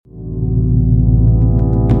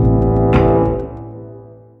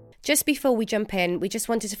Just before we jump in, we just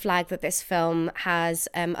wanted to flag that this film has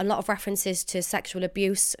a lot of references to sexual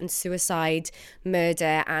abuse and suicide,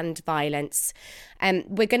 murder and violence.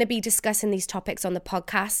 We're going to be discussing these topics on the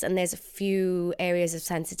podcast, and there's a few areas of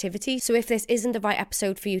sensitivity. So if this isn't the right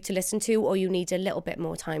episode for you to listen to, or you need a little bit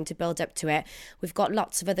more time to build up to it, we've got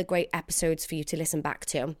lots of other great episodes for you to listen back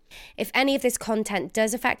to. If any of this content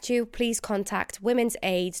does affect you, please contact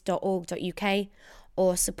womensaid.org.uk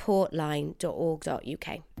or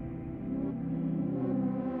supportline.org.uk.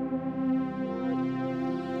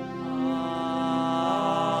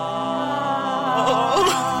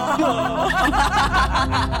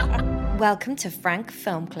 Welcome to Frank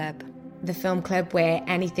Film Club, the film club where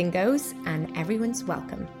anything goes and everyone's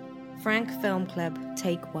welcome. Frank Film Club,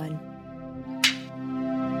 take one.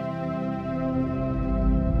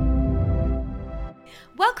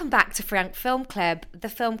 Welcome back to Frank Film Club, the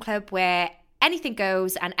film club where anything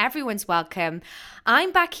goes and everyone's welcome.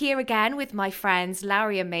 I'm back here again with my friends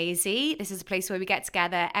Larry and Maisie. This is a place where we get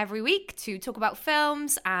together every week to talk about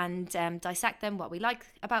films and dissect them, what we like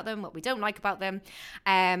about them, what we don't like about them,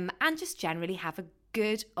 and just generally have a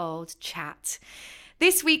good old chat.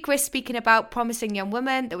 This week we're speaking about Promising Young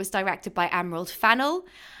Woman, that was directed by Emerald Fennell,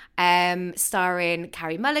 starring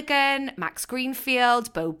Carey Mulligan, Max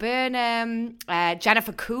Greenfield, Bo Burnham,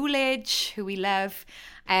 Jennifer Coolidge, who we love.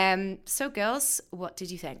 So girls, what did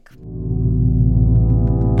you think?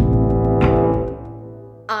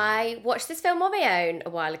 I watched this film on my own a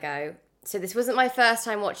while ago. So this wasn't my first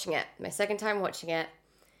time watching it. My second time watching it.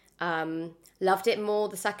 Loved it more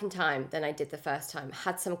the second time than I did the first time.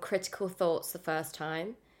 Had some critical thoughts the first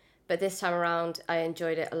time. But this time around, I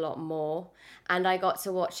enjoyed it a lot more. And I got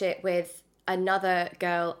to watch it with another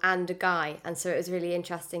girl and a guy. And so it was really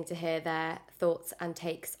interesting to hear their thoughts and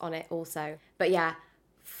takes on it also. But yeah,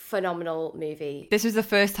 phenomenal movie. This was the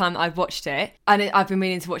first time I've watched it, and I've been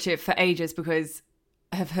meaning to watch it for ages because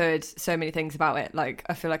I have heard so many things about it. Like,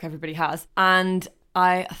 I feel like everybody has, and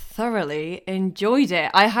I thoroughly enjoyed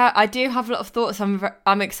it. I do have a lot of thoughts.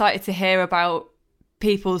 I'm excited to hear about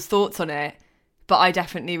people's thoughts on it, but I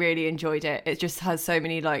definitely really enjoyed it. It just has so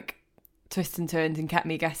many like twists and turns and kept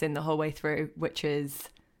me guessing the whole way through, which is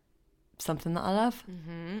something that I love.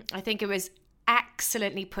 Mm-hmm. I think it was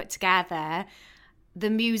excellently put together. The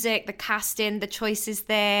music, the casting, the choices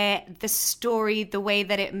there, the story, the way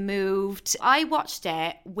that it moved. I watched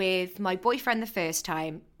it with my boyfriend the first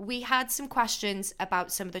time. We had some questions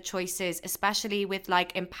about some of the choices, especially with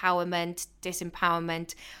like empowerment,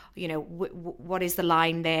 disempowerment, you know, what is the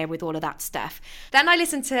line there with all of that stuff. Then I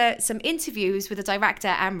listened to some interviews with the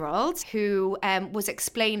director, Emerald, who was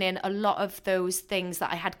explaining a lot of those things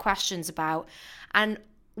that I had questions about. And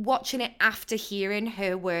watching it after hearing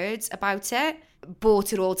her words about it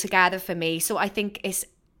brought it all together for me. So I think it's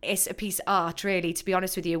a piece of art, really, to be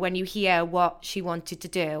honest with you, when you hear what she wanted to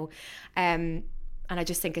do. And I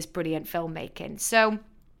just think it's brilliant filmmaking. So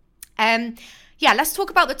yeah, let's talk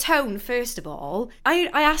about the tone first of all. I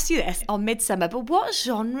asked you this on Midsummer, but what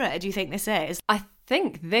genre do you think this is? I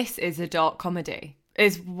think this is a dark comedy,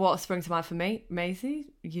 is what springs to mind for me. Maisie,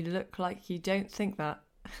 you look like you don't think that.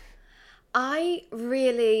 I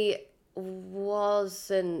really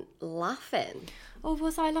wasn't laughing. Oh,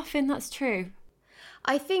 was I laughing? That's true.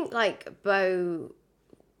 I think like Bo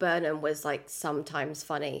Burnham was like sometimes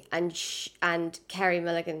funny, and Carey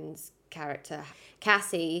Mulligan's character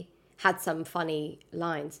Cassie had some funny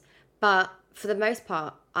lines, but for the most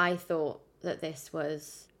part, I thought that this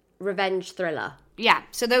was revenge thriller. Yeah,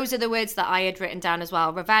 so those are the words that I had written down as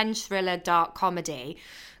well. Revenge thriller, dark comedy.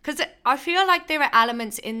 Because I feel like there are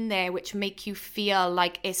elements in there which make you feel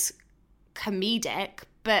like it's comedic,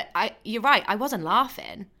 but you're right, I wasn't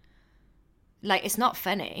laughing. Like, it's not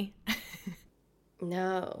funny.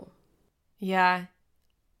 No. Yeah.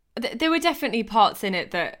 There were definitely parts in it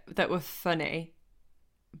that were funny,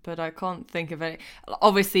 but I can't think of any.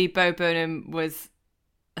 Obviously, Bo Burnham was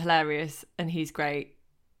hilarious, and he's great,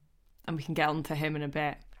 and we can get on to him in a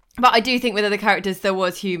bit. But I do think with other characters, there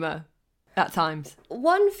was humour at times.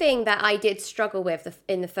 One thing that I did struggle with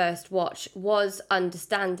in the first watch was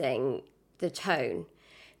understanding the tone,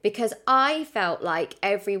 because I felt like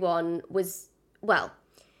everyone was, well,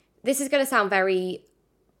 this is going to sound very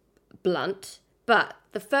blunt, but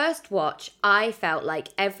the first watch, I felt like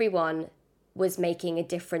everyone was making a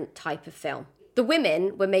different type of film. The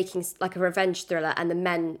women were making like a revenge thriller and the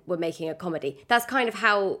men were making a comedy. That's kind of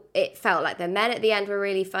how it felt. Like the men at the end were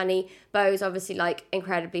really funny. Bo's obviously like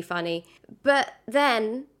incredibly funny. But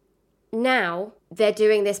then now they're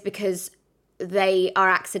doing this because they are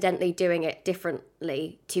accidentally doing it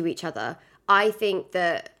differently to each other. I think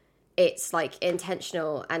that it's like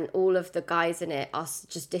intentional, and all of the guys in it are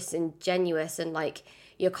just disingenuous, and like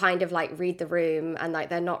you're kind of like read the room, and like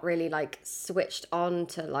they're not really like switched on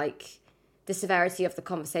to like the severity of the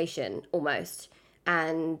conversation almost.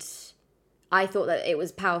 And I thought that it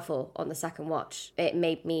was powerful on the second watch. It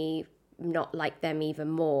made me not like them even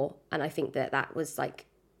more, and I think that that was like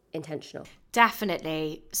intentional.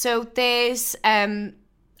 Definitely. So there's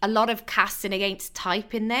a lot of casting against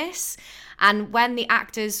type in this, and when the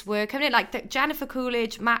actors were coming in, like Jennifer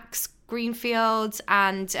Coolidge, Max Greenfield,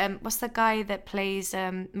 and what's the guy that plays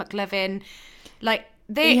McLovin, like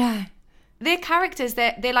they're characters,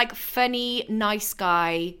 they're like funny, nice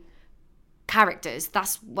guy characters.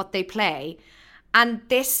 That's what they play. And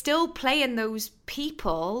they're still playing those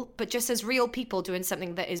people, but just as real people doing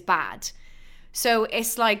something that is bad. So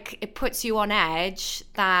it's like it puts you on edge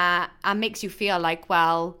that and makes you feel like,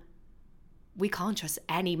 well, we can't trust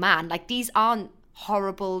any man. Like, these aren't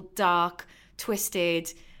horrible, dark,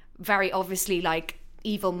 twisted, very obviously like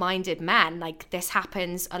evil-minded men. Like, this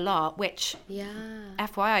happens a lot, which,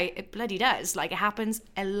 FYI, it bloody does. Like, it happens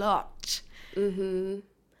a lot. Mm-hmm.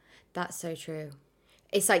 That's so true.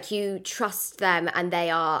 It's like you trust them and they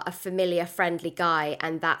are a familiar, friendly guy,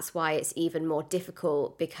 and that's why it's even more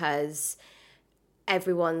difficult, because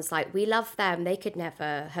everyone's like, we love them, they could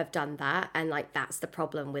never have done that. And like that's the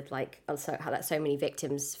problem with like also how that so many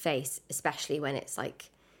victims face, especially when it's like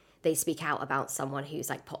they speak out about someone who's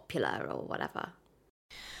like popular or whatever.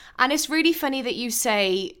 And it's really funny that you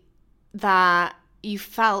say that you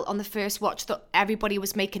felt on the first watch that everybody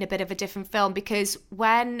was making a bit of a different film, because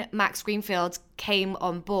when Max Greenfield came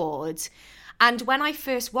on board, and when I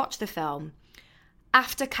first watched the film,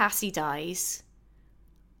 after Cassie dies,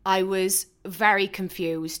 I was very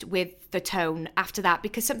confused with the tone after that,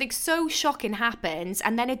 because something so shocking happens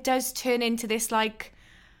and then it does turn into this like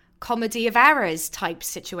comedy of errors type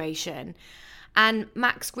situation. And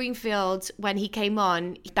Max Greenfield, when he came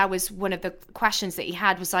on, that was one of the questions that he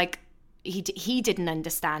had, was like, he didn't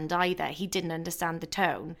understand either. He didn't understand the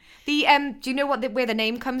tone. The do you know where the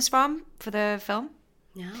name comes from for the film?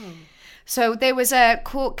 No. So there was a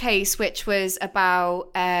court case which was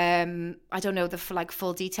about I don't know the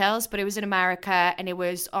full details, but it was in America and it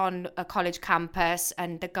was on a college campus,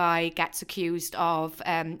 and the guy gets accused of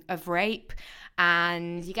rape,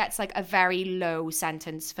 and he gets like a very low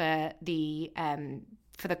sentence for the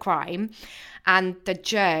crime. And the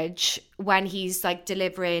judge, when he's like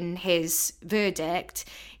delivering his verdict,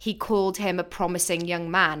 he called him a promising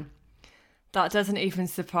young man. That doesn't even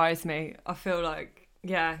surprise me. I feel like,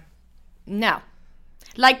 yeah. No.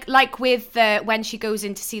 Like with when she goes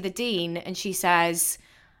in to see the dean and she says,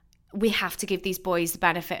 we have to give these boys the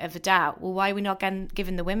benefit of the doubt. Well, why are we not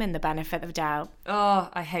giving the women the benefit of the doubt? Oh,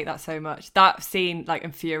 I hate that so much. That scene like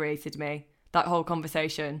infuriated me. That whole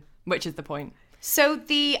conversation, which is the point. So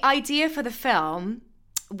the idea for the film,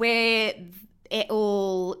 where it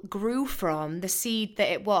all grew from, the seed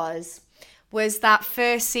that it was that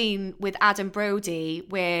first scene with Adam Brody,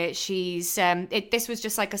 where she's, this was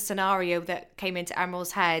just like a scenario that came into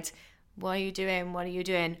Emerald's head. What are you doing? What are you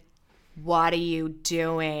doing? What are you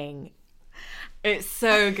doing? It's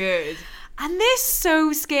so good. And they're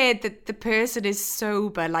so scared that the person is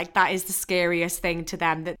sober. Like, that is the scariest thing to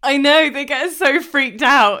them. That I know, they get so freaked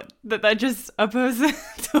out that they're just a person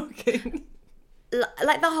talking.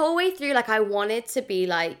 Like, the whole way through, like, I wanted to be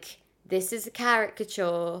like, this is a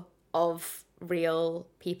caricature of real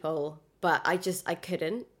people. But I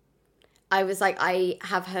couldn't. I was like, I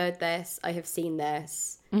have heard this. I have seen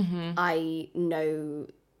this. Mm-hmm. I know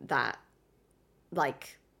that,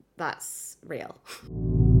 like, that's real.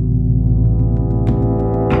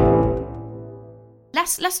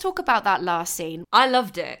 Let's talk about that last scene. I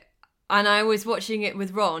loved it. And I was watching it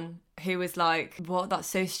with Ron, who was like, what? That's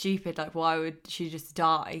so stupid. Like, why would she just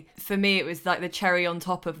die? For me, it was like the cherry on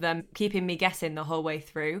top of them keeping me guessing the whole way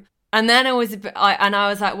through. And then I was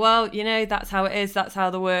like, well, you know, that's how it is. That's how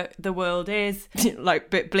the world is. Like, a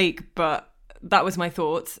bit bleak, but that was my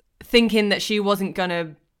thoughts. Thinking that she wasn't going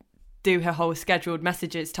to do her whole scheduled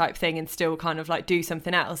messages type thing and still kind of like do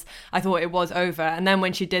something else. I thought it was over. And then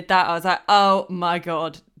when she did that, I was like, oh my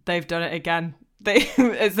God, they've done it again.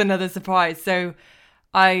 It's another surprise. So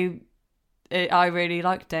I really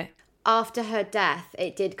liked it. After her death,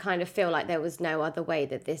 it did kind of feel like there was no other way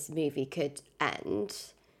that this movie could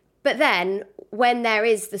end. But then when there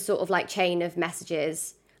is the sort of like chain of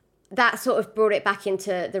messages, that sort of brought it back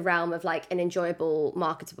into the realm of like an enjoyable,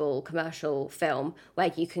 marketable, commercial film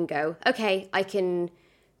where you can go, okay, I can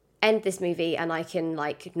end this movie and I can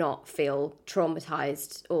like not feel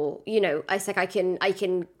traumatized, or, you know, it's like I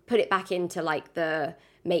can put it back into like the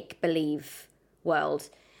make-believe world.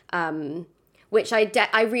 which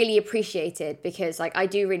I really appreciated, because like I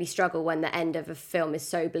do really struggle when the end of a film is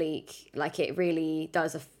so bleak. Like it really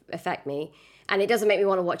does affect me, and it doesn't make me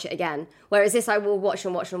want to watch it again. Whereas this, I will watch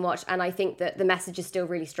and watch and watch, and I think that the message is still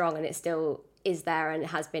really strong, and it still is there, and it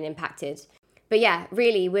has been impacted. But yeah,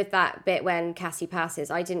 really, with that bit when Cassie passes,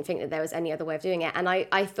 I didn't think that there was any other way of doing it. And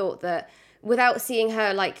I thought that without seeing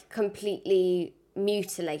her like completely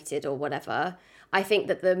mutilated or whatever, I think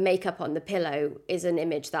that the makeup on the pillow is an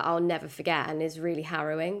image that I'll never forget and is really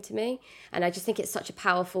harrowing to me. And I just think it's such a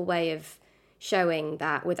powerful way of showing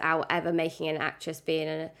that without ever making an actress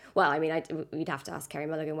being we'd have to ask Carey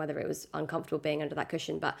Mulligan whether it was uncomfortable being under that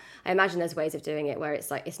cushion. But I imagine there's ways of doing it where it's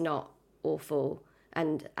like, it's not awful.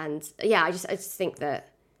 And yeah, I just think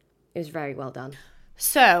that it was very well done.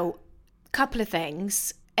 So, couple of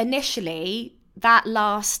things. Initially, the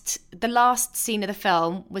last scene of the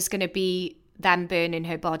film was going to be them burning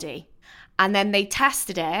her body, and then they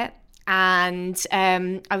tested it. And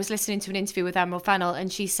I was listening to an interview with Emerald Fennell,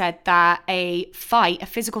 and she said that a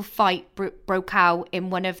physical fight broke out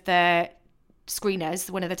in one of the screeners,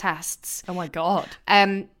 one of the tests. Oh my God.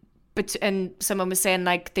 And someone was saying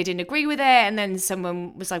like they didn't agree with it, and then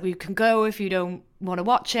someone was like, "We can go if you don't want to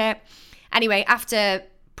watch it." Anyway, after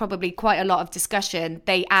probably quite a lot of discussion,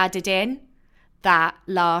 they added in that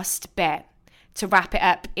last bit to wrap it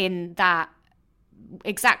up in that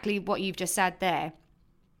exactly what you've just said there.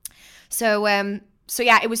 So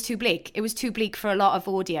yeah, it was too bleak. It was too bleak for a lot of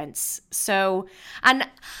audience. So, and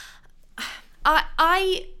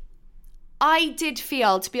I did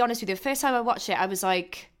feel, to be honest with you, the first time I watched it, I was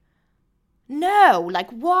like, no, like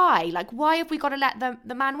why have we got to let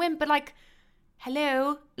the man win? But like,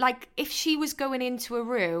 hello, like if she was going into a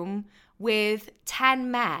room with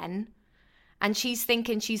 10 men and she's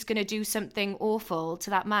thinking she's going to do something awful to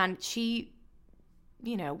that man, she,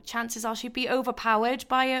 you know, chances are she'd be overpowered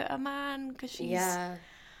by a man, because she's, yeah.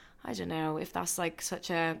 I don't know if that's like such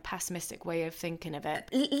a pessimistic way of thinking of it.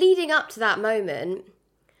 Leading up to that moment,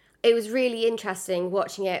 it was really interesting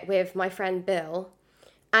watching it with my friend Bill.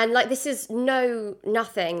 And like, this is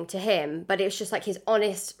nothing to him, but it's just like his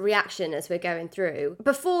honest reaction as we're going through.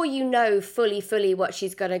 Before you know fully what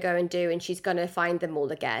she's going to go and do, and she's going to find them all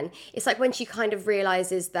again, it's like when she kind of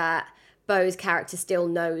realises that Beau's character still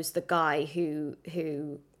knows the guy who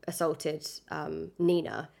assaulted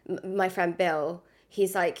Nina. My friend Bill,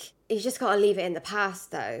 he's like, he's just got to leave it in the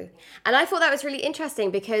past though. And I thought that was really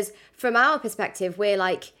interesting, because from our perspective, we're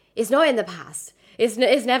like, it's not in the past. It's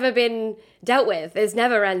never been dealt with. It's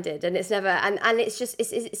never ended, and it's never. And it's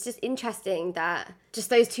just interesting that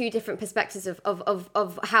just those two different perspectives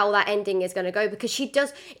of how that ending is going to go, because she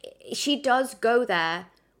does go there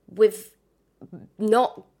with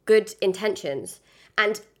not good intentions,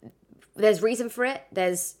 and there's reason for it.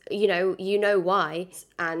 There's you know why,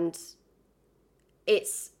 and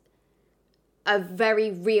it's a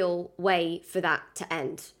very real way for that to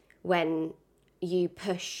end when you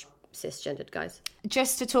push cisgendered guys.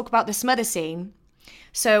 Just to talk about the smother scene.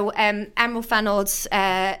 So Emerald Fennell's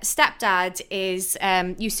stepdad is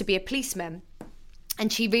used to be a policeman,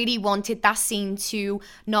 and she really wanted that scene to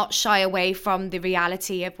not shy away from the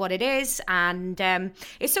reality of what it is. And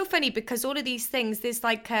it's so funny because all of these things, there's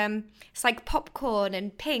like it's like popcorn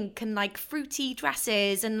and pink and like fruity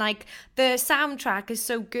dresses, and like the soundtrack is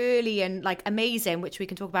so girly and like amazing, which we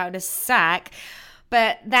can talk about in a sec.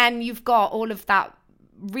 But then you've got all of that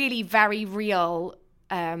really very real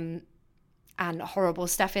and horrible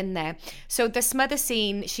stuff in there. So the smother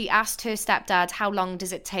scene, she asked her stepdad, how long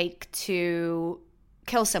does it take to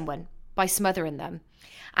kill someone by smothering them?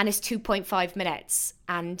 And it's 2.5 minutes.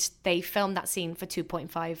 And they filmed that scene for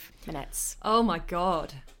 2.5 minutes. Oh my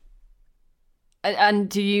God. And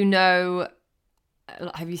do you know,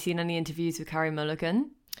 have you seen any interviews with Carey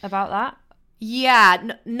Mulligan about that?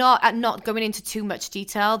 Yeah, not going into too much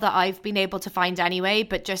detail that I've been able to find anyway,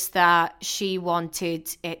 but just that she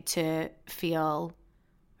wanted it to feel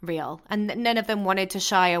real, and none of them wanted to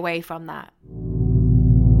shy away from that.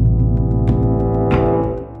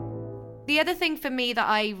 The other thing for me that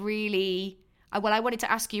I wanted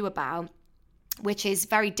to ask you about, which is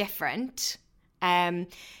very different,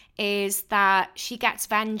 is that she gets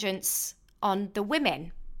vengeance on the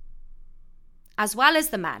women as well as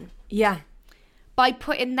the men. Yeah. By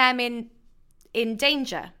putting them in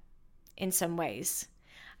danger in some ways.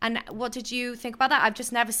 And what did you think about that? I've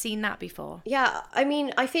just never seen that before. Yeah, I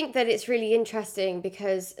mean, I think that it's really interesting,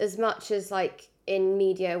 because as much as like in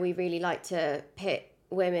media we really like to pit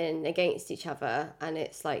women against each other, and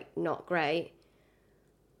it's like not great,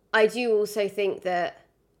 I do also think that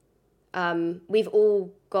we've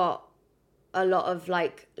all got a lot of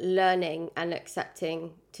like learning and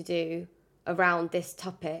accepting to do around this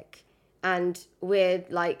topic. And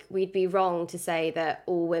we'd be wrong to say that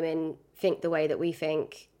all women think the way that we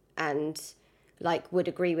think and like would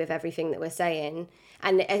agree with everything that we're saying.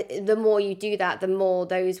 And the more you do that, the more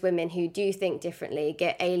those women who do think differently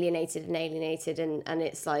get alienated. And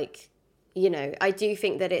it's like, you know, I do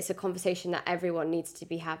think that it's a conversation that everyone needs to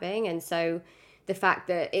be having. And so the fact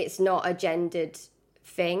that it's not a gendered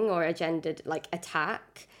thing or a gendered like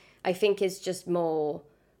attack, I think is just more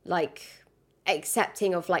like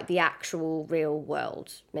accepting of like the actual real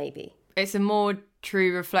world, maybe. It's a more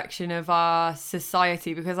true reflection of our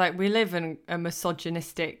society, because like we live in a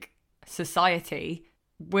misogynistic society.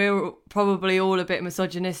 We're probably all a bit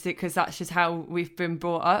misogynistic because that's just how we've been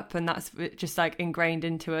brought up, and that's just like ingrained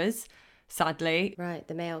into us, sadly. Right,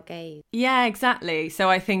 the male gaze. Yeah, exactly. So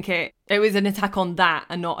I think it was an attack on that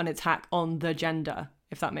and not an attack on the gender,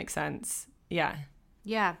 if that makes sense. Yeah.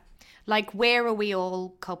 Yeah. Like, where are we all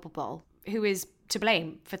culpable? Who is to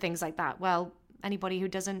blame for things like that? Well, anybody who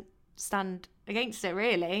doesn't stand against it,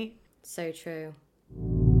 really. So true.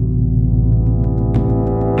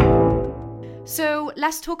 So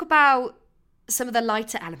let's talk about some of the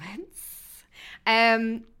lighter elements.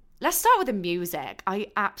 Let's start with the music.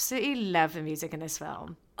 I absolutely love the music in this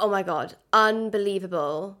film. Oh my God,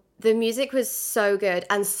 unbelievable. The music was so good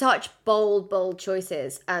and such bold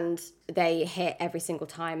choices, and they hit every single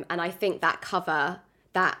time. And I think that cover,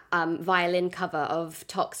 that violin cover of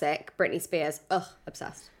Toxic, Britney Spears,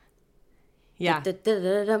 obsessed. Yeah.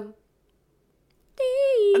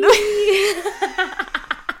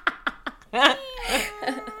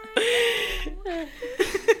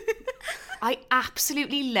 I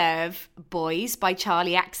absolutely love Boys by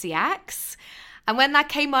Charlie XCX. And when that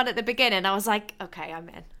came on at the beginning, I was like, okay, I'm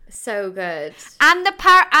in. So good. And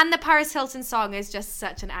the Paris Hilton song is just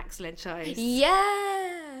such an excellent choice.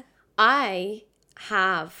 Yeah. I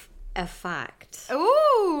have a fact.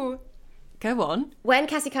 Ooh. Go on. When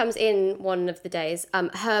Cassie comes in one of the days,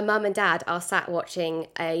 her mum and dad are sat watching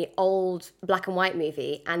a old black and white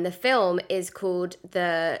movie, and the film is called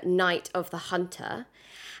The Night of the Hunter.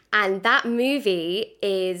 And that movie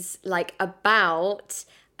is like about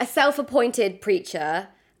a self-appointed preacher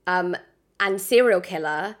and serial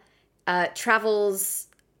killer travels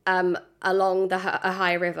along a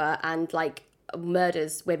high river and like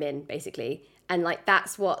murders women, basically. And like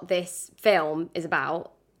that's what this film is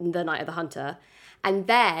about. The Night of the Hunter. And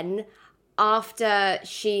then after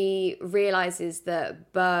she realizes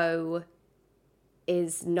that Beau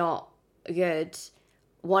is not good,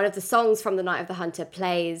 one of the songs from The Night of the Hunter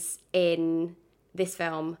plays in this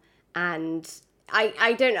film, and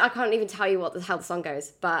I can't even tell you how the song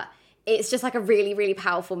goes, but it's just like a really, really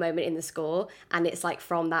powerful moment in the score, and it's like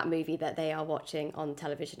from that movie that they are watching on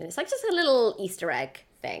television, and it's like just a little Easter egg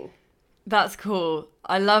thing. That's cool.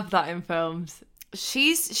 I love that in films.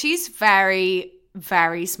 She's very,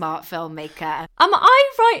 very smart filmmaker. Am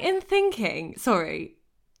I right in thinking, sorry,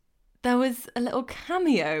 there was a little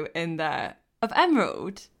cameo in there of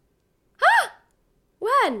Emerald?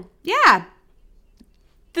 When? Yeah.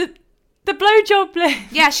 The blowjob lip.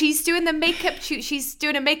 Yeah, she's doing the makeup. She's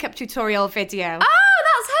doing a makeup tutorial video. Oh,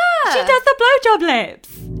 that's her. She does the blowjob lips.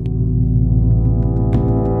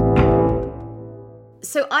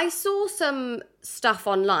 So I saw some stuff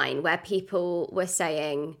online where people were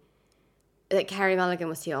saying that Carey Mulligan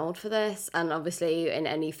was too old for this. And obviously in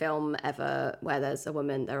any film ever where there's a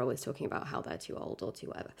woman, they're always talking about how they're too old or too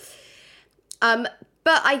whatever.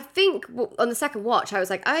 But I think on the second watch, I was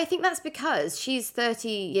like, oh, I think that's because she's 30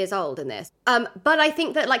 years old in this. But I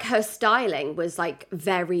think that like her styling was like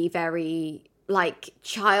very, very like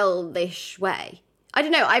childish way. I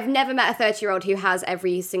don't know. I've never met a 30-year-old who has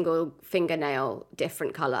every single fingernail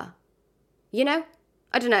different colour. You know?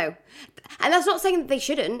 I don't know. And that's not saying that they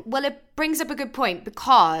shouldn't. Well, it brings up a good point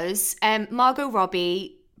because Margot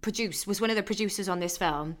Robbie was one of the producers on this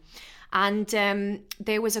film. And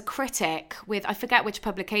there was a critic with, I forget which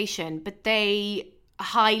publication, but they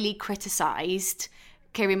highly criticised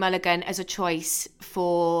Carey Mulligan as a choice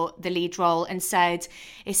for the lead role and said,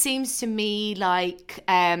 it seems to me like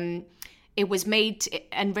it was made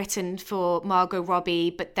and written for Margot Robbie,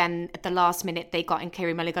 but then at the last minute they got in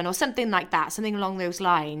Carey Mulligan or something like that, something along those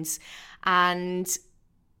lines. And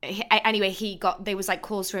anyway, there was like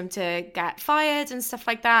calls for him to get fired and stuff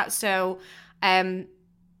like that. So,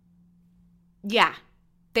 yeah,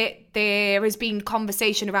 there has been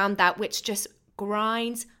conversation around that, which just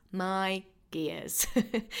grinds my gears.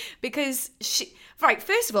 Because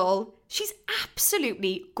first of all, she's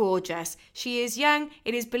absolutely gorgeous. She is young.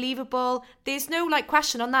 It is believable. There's no like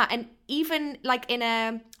question on that. And even like in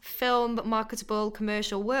a film marketable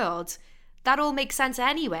commercial world, that all makes sense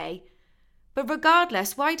anyway. But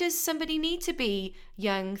regardless, why does somebody need to be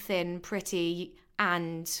young, thin, pretty,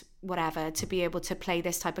 and whatever to be able to play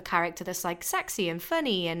this type of character that's like sexy and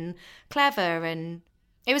funny and clever? And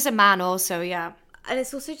it was a man also, yeah. And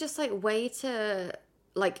it's also just like way to,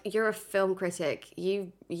 like, you're a film critic.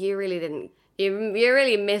 You really didn't, you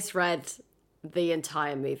really misread the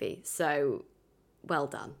entire movie. So well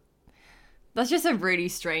done. That's just a really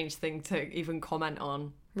strange thing to even comment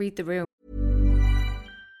on. Read the room.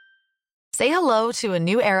 Say hello to a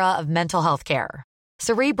new era of mental health care.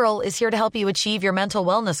 Cerebral is here to help you achieve your mental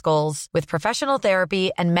wellness goals with professional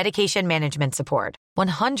therapy and medication management support.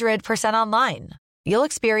 100% online. You'll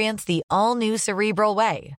experience the all-new Cerebral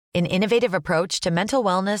Way, an innovative approach to mental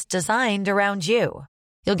wellness designed around you.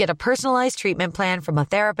 You'll get a personalized treatment plan from a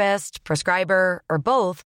therapist, prescriber, or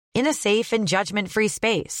both in a safe and judgment-free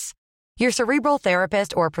space. Your Cerebral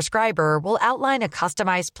therapist or prescriber will outline a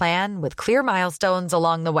customized plan with clear milestones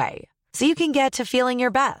along the way, so you can get to feeling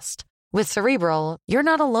your best. With Cerebral, you're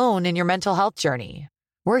not alone in your mental health journey.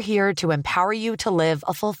 We're here to empower you to live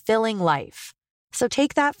a fulfilling life. So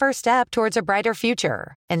take that first step towards a brighter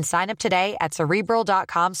future and sign up today at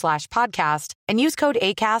Cerebral.com/podcast and use code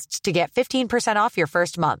ACAST to get 15% off your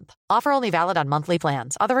first month. Offer only valid on monthly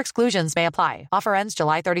plans. Other exclusions may apply. Offer ends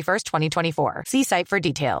July 31st, 2024. See site for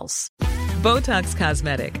details. Botox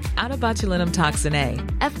Cosmetic, out of botulinum toxin A,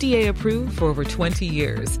 FDA approved for over 20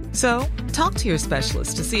 years. So, talk to your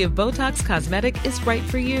specialist to see if Botox Cosmetic is right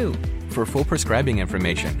for you. For full prescribing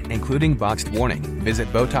information, including boxed warning,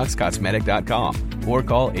 visit BotoxCosmetic.com or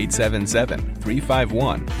call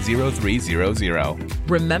 877-351-0300.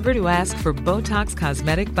 Remember to ask for Botox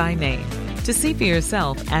Cosmetic by name. To see for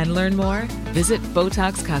yourself and learn more, visit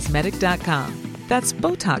BotoxCosmetic.com. That's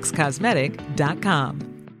BotoxCosmetic.com.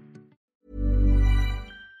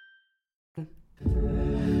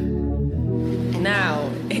 Now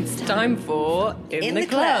it's time for In the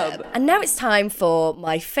Club. And now it's time for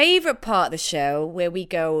my favourite part of the show, where we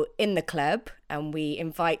go in the club and we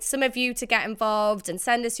invite some of you to get involved and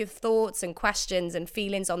send us your thoughts and questions and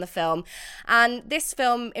feelings on the film. And this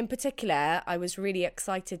film in particular, I was really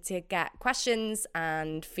excited to get questions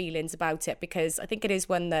and feelings about it, because I think it is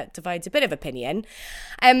one that divides a bit of opinion.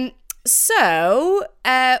 So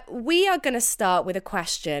we are going to start with a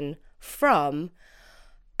question from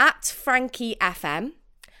 @Frankie FM,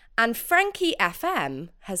 and Frankie FM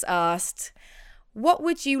has asked, what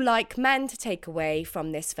would you like men to take away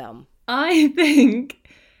from this film? I think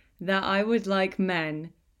that I would like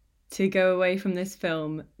men to go away from this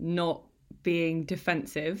film not being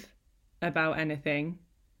defensive about anything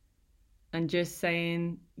and just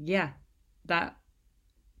saying, yeah, that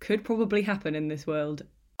could probably happen in this world.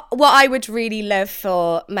 What I would really love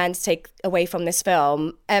for men to take away from this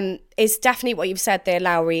film is definitely what you've said there,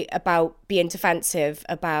 Lowry, about being defensive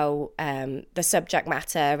about the subject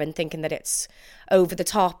matter and thinking that it's over the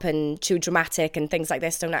top and too dramatic and things like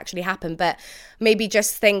this don't actually happen. But maybe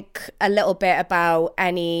just think a little bit about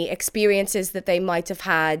any experiences that they might have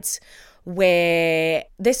had where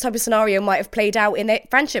this type of scenario might have played out in a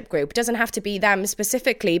friendship group. It doesn't have to be them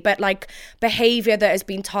specifically, but like behavior that has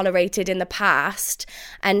been tolerated in the past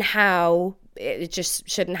and how it just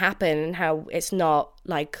shouldn't happen, and how it's not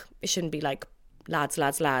like, it shouldn't be like lads.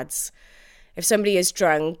 If somebody is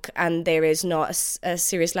drunk and there is not a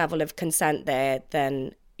serious level of consent there,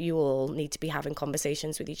 then you all need to be having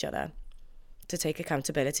conversations with each other to take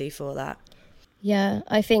accountability for that. Yeah,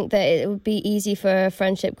 I think that it would be easy for a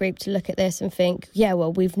friendship group to look at this and think, yeah,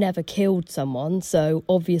 well, we've never killed someone, so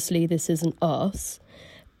obviously this isn't us.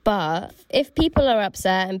 But if people are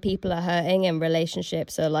upset and people are hurting and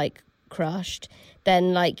relationships are like crushed,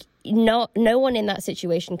 then like no one in that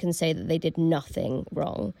situation can say that they did nothing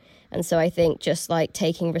wrong. And so I think just like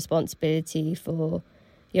taking responsibility for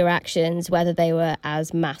your actions, whether they were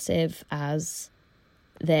as massive as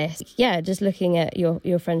this, just looking at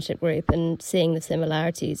your friendship group and seeing the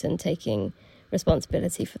similarities and taking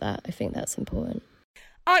responsibility for that, I think that's important.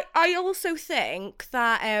 I also think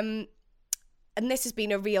that and this has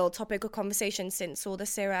been a real topic of conversation since all the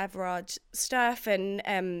Sarah Everard stuff,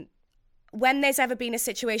 and when there's ever been a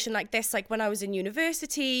situation like this, like when I was in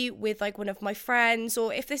university with like one of my friends,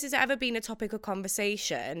 or if this has ever been a topic of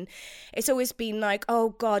conversation, it's always been like,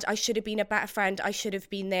 oh God, I should have been a better friend. I should have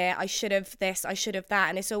been there. I should have this. I should have that.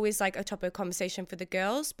 And it's always like a topic of conversation for the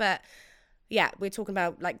girls. But yeah, we're talking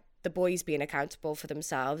about like the boys being accountable for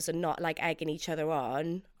themselves and not like egging each other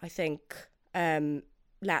on. I think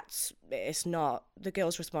it's not the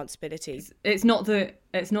girl's responsibility. It's not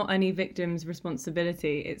any victim's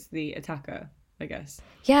responsibility, it's the attacker. I guess.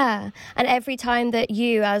 Yeah. And every time that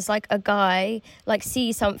you, as like a guy, like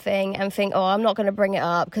see something and think, oh, I'm not going to bring it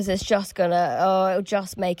up because it's just it'll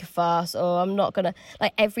just make a fuss, or I'm not going to,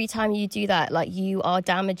 like, every time you do that, like, you are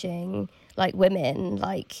damaging, like, women.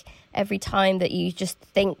 Like, every time that you just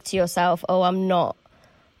think to yourself, oh, I'm not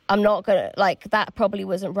gonna, like, that probably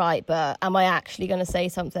wasn't right, but am I actually gonna say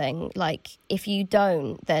something? Like, if you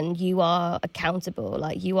don't, then you are accountable,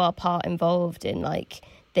 like, you are part involved in, like,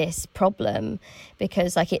 this problem,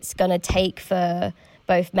 because, like, it's gonna take for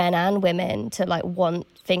both men and women to, like, want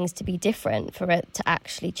things to be different for it to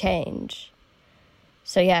actually change.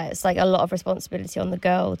 So yeah, it's like a lot of responsibility on the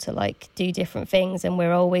girl to, like, do different things, and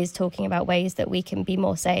we're always talking about ways that we can be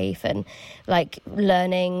more safe, and, like,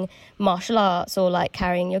 learning martial arts, or, like,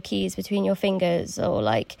 carrying your keys between your fingers, or,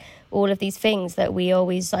 like, all of these things that we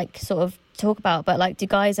always, like, sort of talk about. But, like, do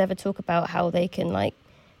guys ever talk about how they can, like,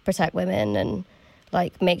 protect women and,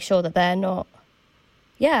 like, make sure that they're not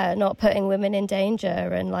putting women in danger,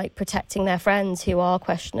 and, like, protecting their friends who are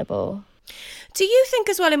questionable? Do you think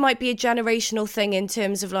as well it might be a generational thing in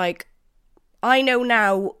terms of, like, I know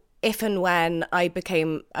now, if and when I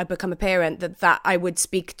become a parent, that I would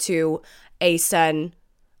speak to a son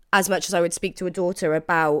as much as I would speak to a daughter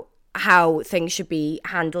about how things should be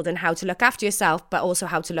handled and how to look after yourself, but also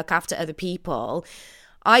how to look after other people.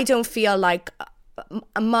 I don't feel like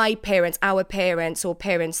my parents, our parents, or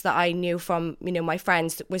parents that I knew from, you know, my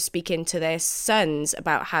friends that were speaking to their sons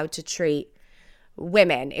about how to treat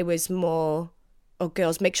women. It was more, oh,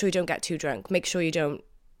 girls, make sure you don't get too drunk. Make sure you don't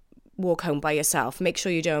walk home by yourself. Make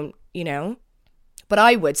sure you don't, you know. But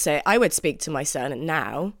I would speak to my son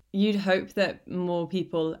now. You'd hope that more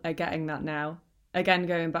people are getting that now. Again,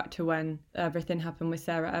 going back to when everything happened with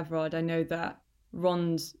Sarah Everard, I know that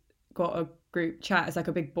Ron's got a group chat. It's like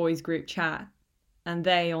a big boys group chat. And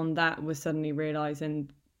they on that were suddenly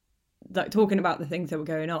realising, like, talking about the things that were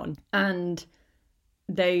going on. And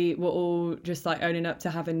they were all just, like, owning up to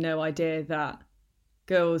having no idea that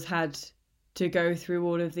girls had to go through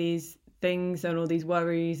all of these things and all these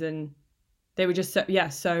worries, and they were just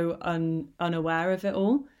so unaware of it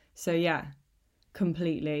all. So yeah,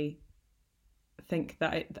 completely think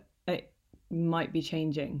that it might be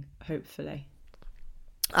changing, hopefully.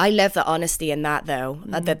 I love the honesty in that, though,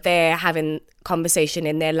 that they're having conversation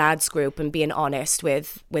in their lads group and being honest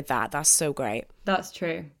with that. That's so great. That's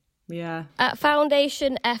true. Yeah. At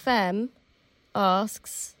Foundation FM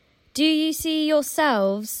asks, do you see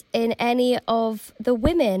yourselves in any of the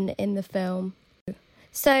women in the film?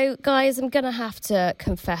 So, guys, I'm going to have to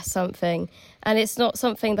confess something, and it's not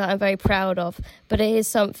something that I'm very proud of, but it is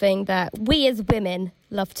something that we as women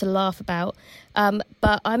love to laugh about.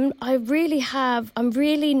 But I'm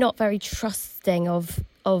really not very trusting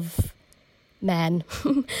of men,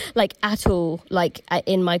 like, at all, like,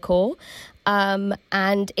 in my core.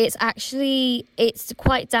 And it's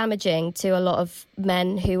quite damaging to a lot of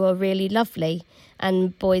men who are really lovely,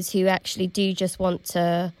 and boys who actually do just want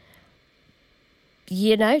to,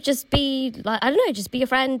 you know, just be, like, I don't know, just be a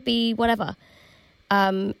friend, be whatever.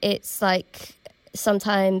 It's like,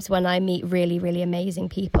 sometimes when I meet really, really amazing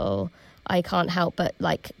people, I can't help but,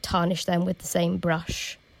 like, tarnish them with the same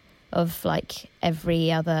brush of, like,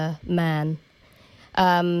 every other man.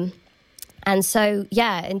 And so,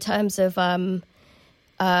 yeah, in terms of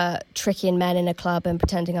tricking men in a club and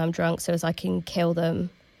pretending I'm drunk so as I can kill them,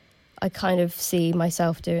 I kind of see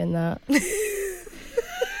myself doing that.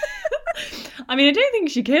 I mean, I don't think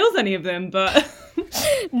she kills any of them, but...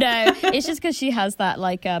 No, it's just because she has that,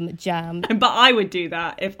 like, jam. But I would do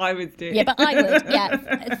that if I was doing... Yeah, but I would,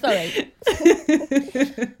 yeah. Sorry.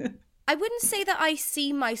 I wouldn't say that I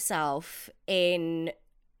see myself in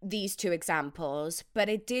these two examples, but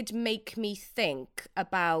it did make me think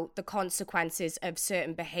about the consequences of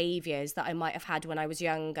certain behaviours that I might have had when I was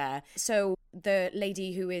younger. So the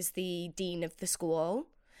lady who is the dean of the school,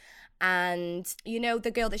 and, you know, the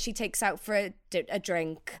girl that she takes out for a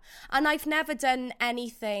drink. And I've never done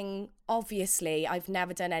anything, obviously, I've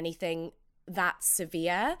never done anything that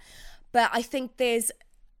severe. But I think there's,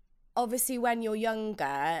 obviously, when you're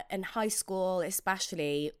younger, in high school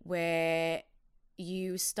especially, where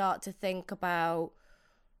you start to think about,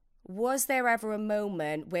 was there ever a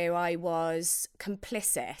moment where I was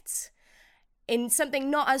complicit in something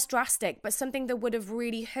not as drastic, but something that would have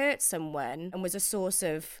really hurt someone and was a source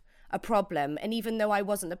of a problem? And even though I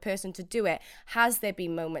wasn't the person to do it, has there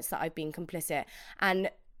been moments that I've been complicit? And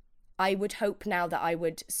I would hope now that I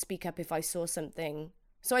would speak up if I saw something.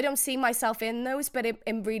 So I don't see myself in those, but it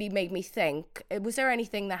really made me think, was there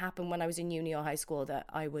anything that happened when I was in uni or high school that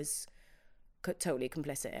I was totally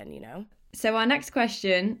complicit in, you know? So our next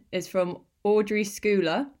question is from Audrey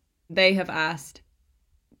Schooler. They have asked,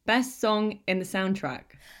 best song in the soundtrack.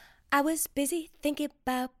 I was busy thinking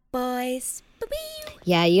about boys.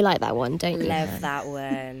 Yeah, you like that one, don't you? Love that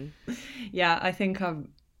one. Yeah, I think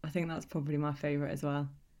that's probably my favourite as well.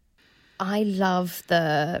 I love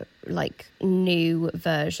the new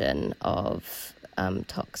version of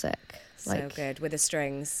Toxic. So good with the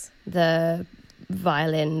strings. The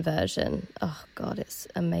violin version. Oh God, it's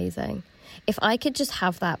amazing. If I could just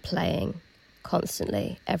have that playing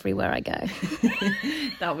constantly everywhere I go.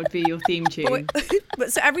 That would be your theme tune.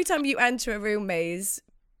 But so every time you enter a room, Maze,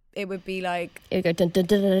 it would be like It would go dun dun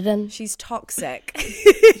dun dun dun. she's toxic.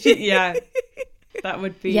 Yeah, that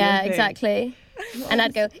would be. Yeah, your thing. exactly. And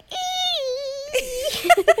I'd go.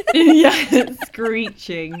 Yeah,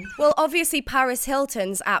 screeching. Well, obviously Paris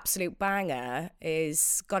Hilton's absolute banger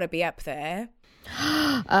is got to be up there.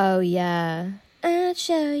 Oh yeah. I'll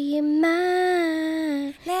show you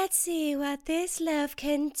mine. Let's see what this love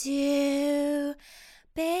can do.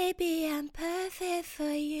 Baby, I'm perfect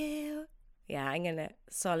for you. Yeah, I'm gonna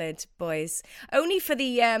solid boys. Only for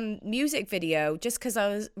the music video, just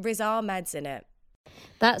because Riz Ahmed's in it.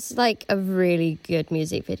 That's a really good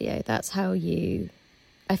music video.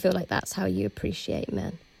 I feel like that's how you appreciate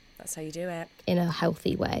men That's how you do it. in a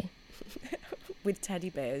healthy way. With teddy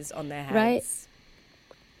bears on their heads. Right.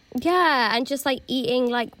 Yeah, and just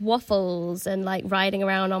eating waffles and riding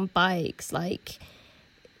around on bikes, like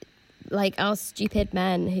our stupid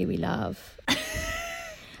men who we love.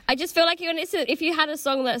 I just feel like if you had a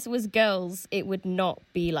song that was girls, it would not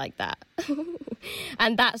be like that.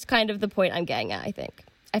 And that's kind of the point I'm getting at, I think.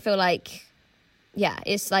 I feel like, yeah,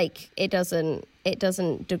 it's it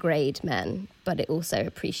doesn't degrade men, but it also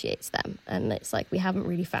appreciates them. And it's we haven't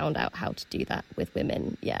really found out how to do that with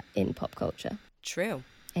women yet in pop culture. True.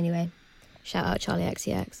 Anyway, shout out Charlie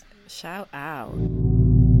XCX. Shout out.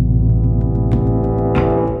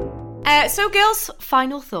 So, girls,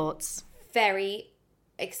 final thoughts. Very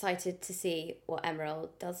excited to see what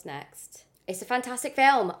Emerald does next. It's a fantastic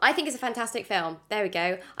film. I think it's a fantastic film. There we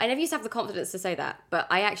go. I never used to have the confidence to say that, but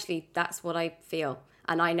that's what I feel.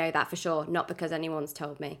 And I know that for sure, not because anyone's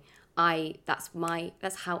told me.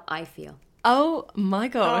 That's how I feel. Oh my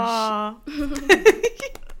gosh.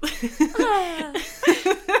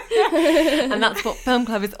 And that's what Film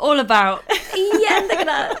Club is all about. Yeah, look at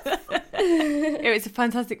that. It was a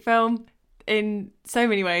fantastic film in so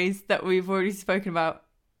many ways that we've already spoken about.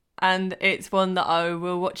 And it's one that I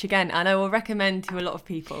will watch again and I will recommend to a lot of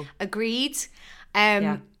people. Agreed.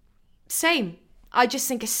 Yeah. Same. I just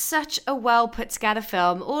think it's such a well put together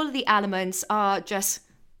film. All of the elements are just,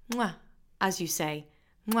 mwah, as you say.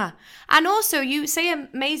 Mwah. And also, you say,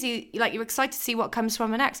 Maisie, you're excited to see what comes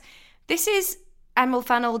from her next. This is Emerald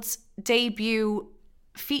Fennell's debut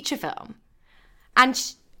feature film. And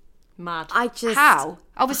Mad. how?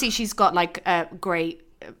 Obviously, she's got a great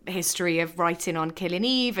history of writing on Killing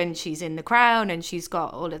Eve, and she's in The Crown, and she's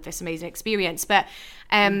got all of this amazing experience. But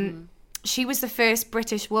she was the first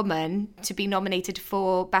British woman to be nominated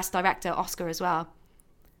for Best Director Oscar as well.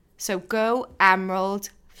 So go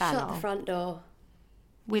Emerald Fennell. Shut the front door.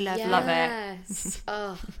 We love Love it. Yes.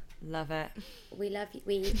 Oh, Love it. we love you.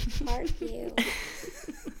 We heart you.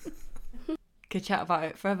 Could chat about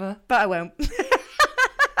it forever. But I won't.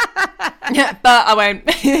 Yeah, but I won't.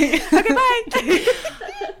 Okay, bye.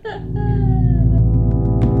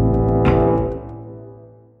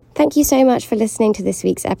 Thank you so much for listening to this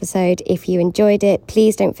week's episode. If you enjoyed it,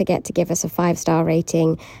 please don't forget to give us a 5-star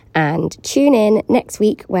rating and tune in next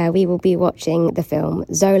week where we will be watching the film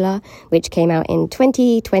Zola, which came out in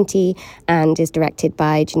 2020 and is directed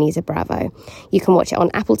by Genisa Bravo. You can watch it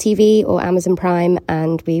on Apple TV or Amazon Prime,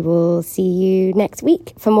 and we will see you next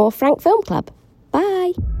week for more Frank Film Club.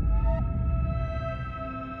 Bye.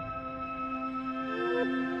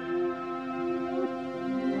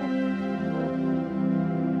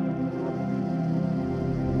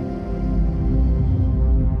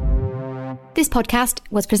 This podcast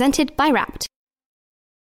was presented by Wrapped.